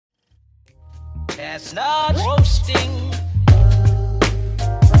Chestnut roasting,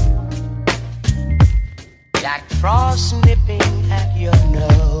 Jack Frost nipping at your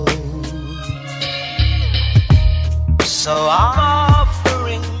nose. So I'm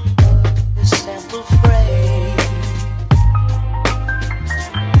offering this simple phrase.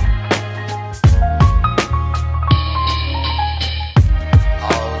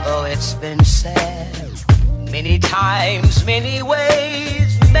 Although it's been said many times, many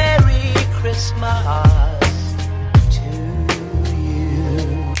ways, Merry Christmas to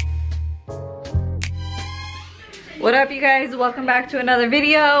you. What up, you guys? Welcome back to another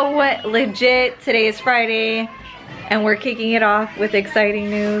video. Legit, today is Friday and we're kicking it off with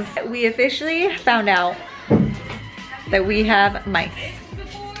exciting news. We officially found out that we have mice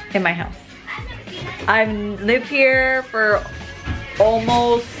in my house. I've lived here for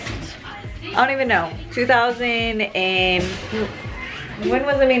almost, I don't even know, 2000 and, when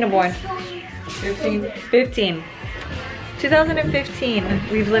was Amina born? 15. 2015.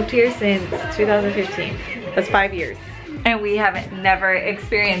 We've lived here since 2015. That's 5 years. And we haven't never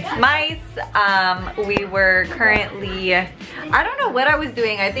experienced mice. We were currently, I don't know what I was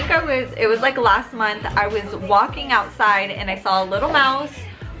doing. I think it was like last month, I was walking outside and I saw a little mouse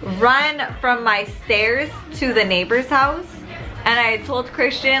run from my stairs to the neighbor's house. And I told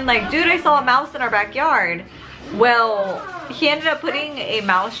Christian, like, dude, I saw a mouse in our backyard. Well, he ended up putting a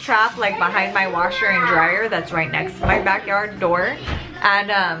mouse trap like behind my washer and dryer that's right next to my backyard door.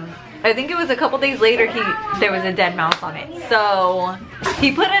 And I think it was a couple days later there was a dead mouse on it. So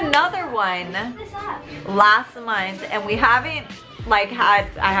he put another one last month and we haven't I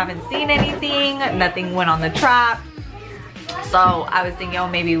haven't seen anything. Nothing went on the trap. So I was thinking, oh,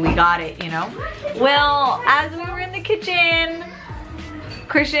 maybe we got it, you know? Well, as we were in the kitchen,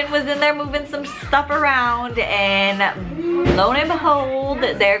 Christian was in there moving some stuff around and lo and behold,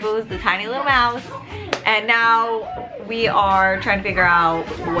 there goes the tiny little mouse. And now we are trying to figure out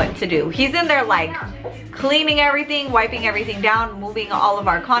what to do. He's in there like cleaning everything, wiping everything down, moving all of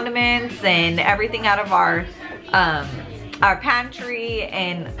our condiments and everything out of our pantry,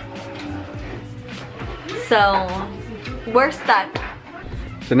 and so we're stuck.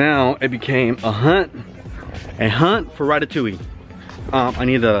 So now it became a hunt for Ratatouille. I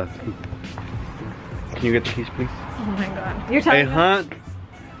need the, can you get the keys, please? Oh my God. You're telling me?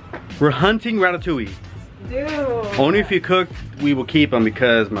 We're hunting Ratatouille. Dude. Only if you cook, we will keep them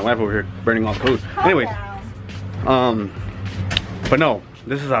because my wife over here burning all the food. Anyways, but no,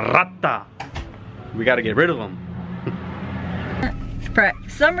 this is a rata. We gotta get rid of them. For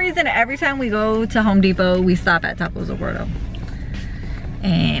some reason, every time we go to Home Depot, we stop at Tacos Oporto.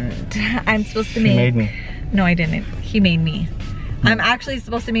 And I'm supposed to make... He made me. No, I didn't. He made me. I'm actually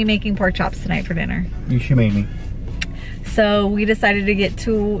supposed to be making pork chops tonight for dinner. She made me. So we decided to get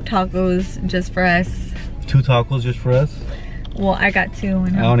 2 tacos just for us. 2 tacos just for us? Well, I got 2.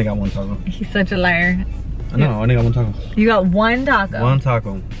 And I only got 1 taco. He's such a liar. No, I only got 1 taco. You got 1 taco? 1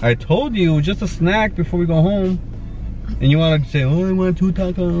 taco. I told you, it was just a snack before we go home. And you want to say, oh, I want 2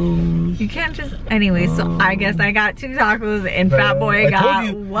 tacos. You can't just, anyway, so I guess I got 2 tacos and Fat Boy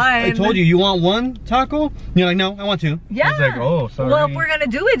got 1. I told you, you want 1 taco? You're like, no, I want 2. Yeah. He's like, oh, sorry. Well, if we're gonna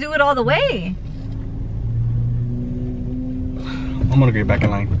do it all the way. I'm gonna get back in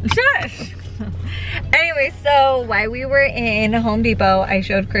line. Shush. Anyway, so while we were in Home Depot, I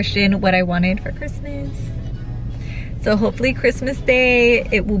showed Christian what I wanted for Christmas. So hopefully Christmas Day,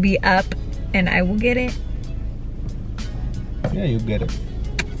 it will be up and I will get it. Yeah, you'll get it.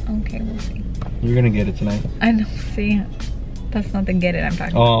 Okay, we'll see. You're gonna get it tonight. I know, see, that's not the get it I'm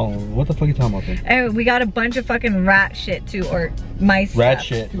talking about. Oh, what the fuck are you talking about then? And we got a bunch of fucking rat shit too, or mice Rat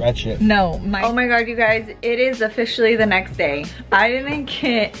stuff. shit. No, mice. Oh my God, you guys, it is officially the next day. I didn't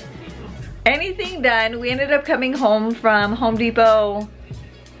get anything done. We ended up coming home from Home Depot,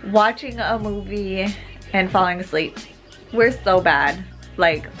 watching a movie and falling asleep. We're so bad,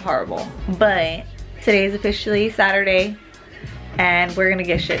 like horrible. But today is officially Saturday and we're gonna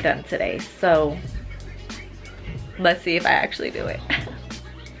get shit done today. So let's see if I actually do it.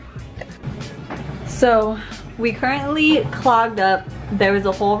 So we currently clogged up, there was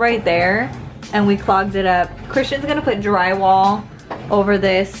a hole right there and we clogged it up. Christian's gonna put drywall over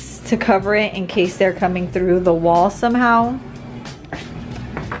this to cover it in case they're coming through the wall somehow.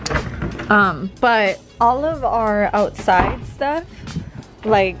 But all of our outside stuff,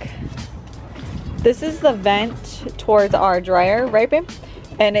 like this is the vent towards our dryer, right babe?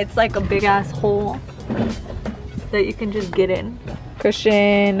 And it's like a big ass hole that you can just get in.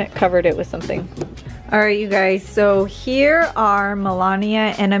 Christian covered it with something. All right, you guys, so here are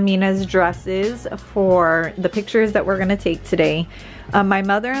Melania and Amina's dresses for the pictures that we're gonna take today. My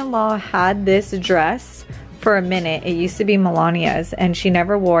mother-in-law had this dress for a minute. It used to be Melania's and she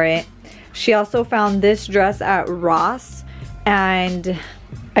never wore it. She also found this dress at Ross and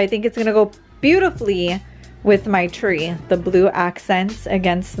I think it's gonna go beautifully with my tree. The blue accents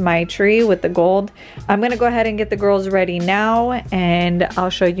against my tree with the gold. I'm gonna go ahead and get the girls ready now and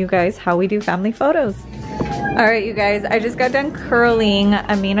I'll show you guys how we do family photos. All right, you guys, I just got done curling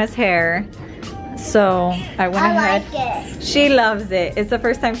Amina's hair. So I went ahead. I like it. She loves it. It's the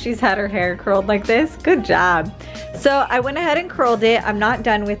first time she's had her hair curled like this. Good job. So I went ahead and curled it. I'm not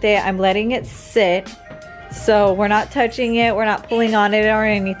done with it. I'm letting it sit. So we're not touching it. We're not pulling on it or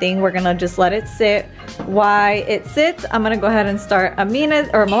anything. We're gonna just let it sit. While it sits, I'm gonna go ahead and start Amina's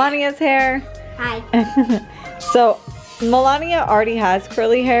or Melania's hair. Hi. So Melania already has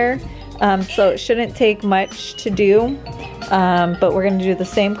curly hair. So it shouldn't take much to do, but we're gonna do the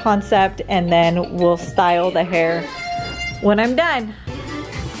same concept and then we'll style the hair when I'm done.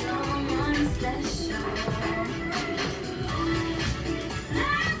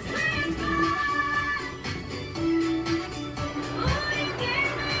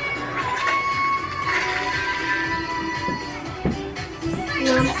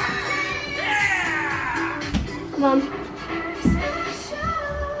 Mom.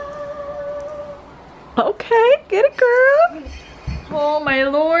 Okay, get it, girl. Oh my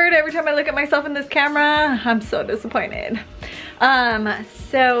Lord, every time I look at myself in this camera, I'm so disappointed.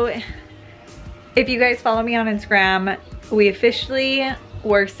 So if you guys follow me on Instagram, we officially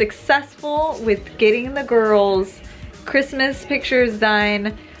were successful with getting the girls' Christmas pictures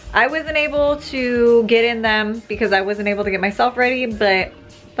done. I wasn't able to get in them because I wasn't able to get myself ready, but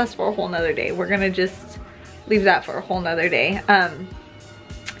that's for a whole nother day. We're gonna just leave that for a whole nother day.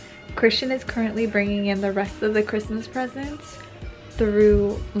 Christian is currently bringing in the rest of the Christmas presents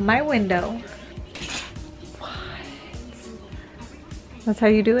through my window. What? That's how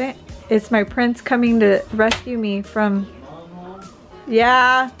you do it? It's my prince coming to rescue me from...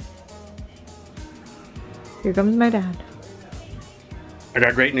 Yeah. Here comes my dad. I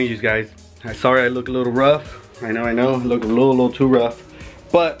got great news, guys. I'm sorry I look a little rough. I know, I look a little too rough.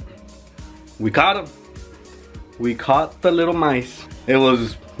 But we caught them. We caught the little mice. It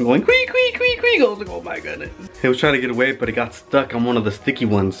was going quee, quee, quee, quee. I was like, oh my goodness. It was trying to get away, but it got stuck on one of the sticky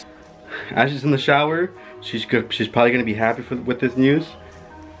ones. Ashley's in the shower. She's probably gonna be happy with this news.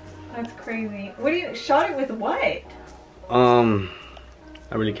 That's crazy. What do you shot it with? What? I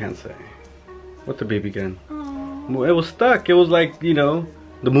really can't say. What's the BB gun? Aww. It was stuck. It was like, you know,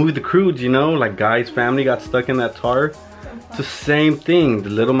 the movie The Croods, you know, like Guy's family got stuck in that tar. It's the same thing. The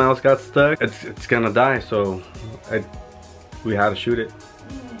little mouse got stuck. It's gonna die, so we had to shoot it.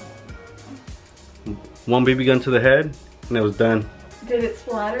 One BB gun to the head, and it was done. Did it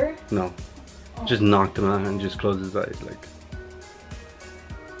splatter? No. Oh. Just knocked him out and just closed his eyes. Like,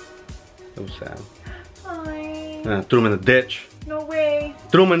 it was sad. Hi. Threw him in the ditch. No way.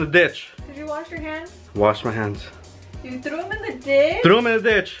 Threw him in the ditch. Did you wash your hands? Washed my hands. You threw him in the ditch? Threw him in the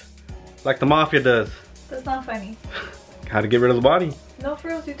ditch. Like the mafia does. That's not funny. How to get rid of the body. No, for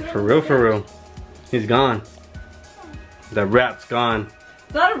real. You threw him For in real, the for ditch? real. He's gone. That rat's gone.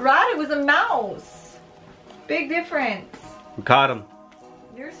 It's not a rat, it was a mouse. Big difference. We caught him.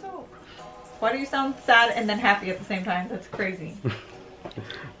 You're so... Why do you sound sad and then happy at the same time? That's crazy.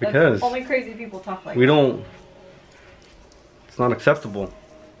 Because only crazy people talk like we that. don't... It's not acceptable.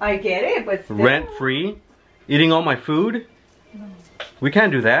 I get it, but still. Rent free? Eating all my food? No. We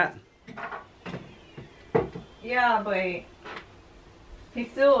can't do that. Yeah, but he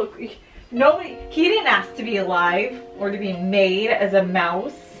still... Nobody... He didn't ask to be alive or to be made as a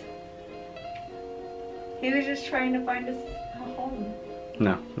mouse. He was just trying to find us a home.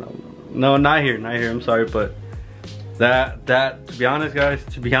 No, not here, I'm sorry, but that, to be honest, guys,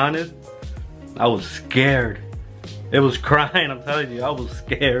 I was scared. It was crying, I'm telling you, I was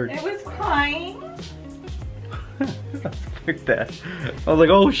scared. It was crying. Like that. I was like,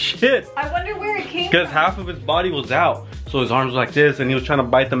 oh shit. I wonder where it came Because from. half of his body was out. So his arms were like this, and he was trying to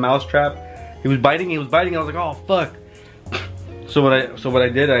bite the mouse trap. He was biting, I was like, oh fuck. So what I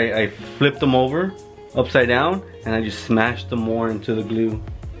did, I flipped them over, upside down, and I just smashed them more into the glue.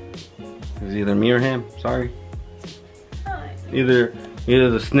 It was either me or him, sorry. Either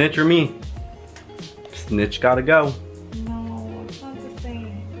the snitch or me. Snitch gotta go. No, it's not the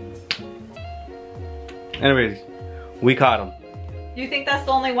same. Anyways, we caught him. Do you think that's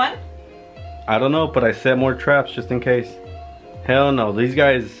the only one? I don't know, but I set more traps just in case. Hell no, these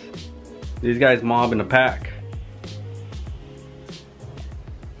guys mob in a pack.